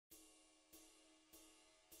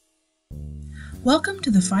Welcome to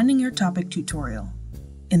the Finding Your Topic tutorial.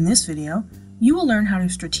 In this video, you will learn how to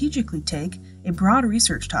strategically take a broad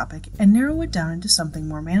research topic and narrow it down into something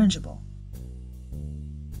more manageable.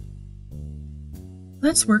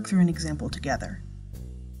 Let's work through an example together.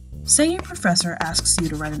 Say your professor asks you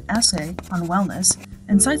to write an essay on wellness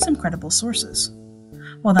and cite some credible sources.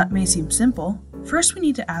 While that may seem simple, first we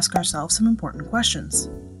need to ask ourselves some important questions.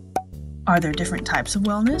 Are there different types of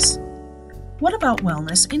wellness? What about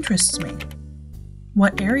wellness interests me?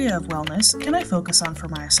 What area of wellness can I focus on for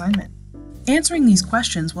my assignment? Answering these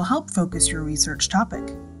questions will help focus your research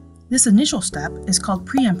topic. This initial step is called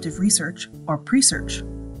preemptive research or pre-search.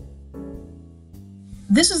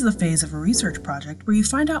 This is the phase of a research project where you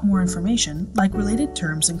find out more information like related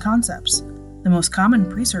terms and concepts. The most common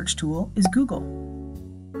pre-search tool is Google.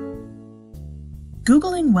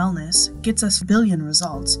 Googling wellness gets us a billion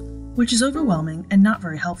results, which is overwhelming and not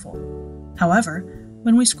very helpful. However,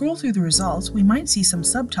 when we scroll through the results, we might see some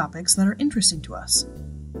subtopics that are interesting to us.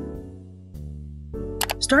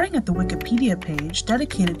 Starting at the Wikipedia page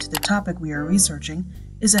dedicated to the topic we are researching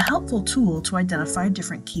is a helpful tool to identify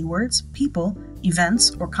different keywords, people,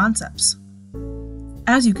 events, or concepts.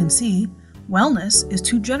 As you can see, wellness is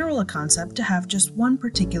too general a concept to have just one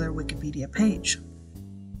particular Wikipedia page.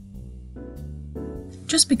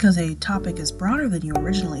 Just because a topic is broader than you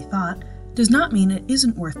originally thought does not mean it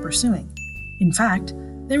isn't worth pursuing. In fact,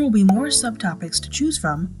 there will be more subtopics to choose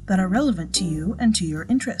from that are relevant to you and to your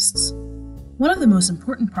interests. One of the most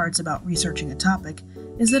important parts about researching a topic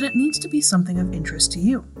is that it needs to be something of interest to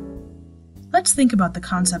you. Let's think about the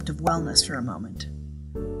concept of wellness for a moment.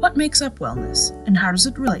 What makes up wellness, and how does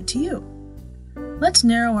it relate to you? Let's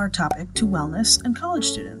narrow our topic to wellness and college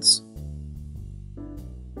students.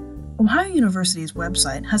 Ohio University's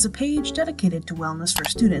website has a page dedicated to wellness for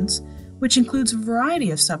students, which includes a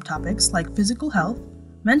variety of subtopics like physical health,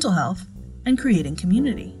 mental health, and creating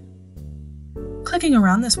community. Clicking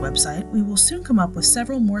around this website, we will soon come up with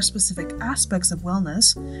several more specific aspects of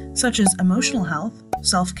wellness, such as emotional health,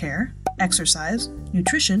 self-care, exercise,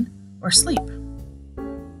 nutrition, or sleep.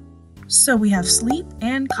 So we have sleep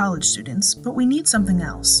and college students, but we need something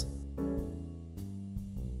else.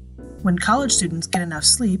 When college students get enough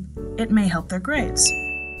sleep, it may help their grades.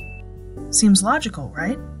 Seems logical,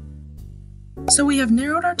 right? So we have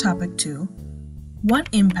narrowed our topic to what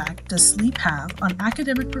impact does sleep have on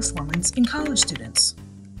academic performance in college students?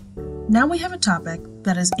 Now we have a topic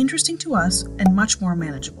that is interesting to us and much more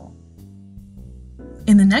manageable.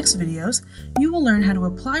 In the next videos, you will learn how to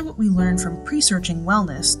apply what we learned from pre-searching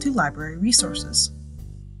wellness to library resources.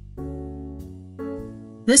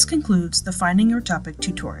 This concludes the Finding Your Topic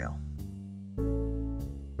tutorial.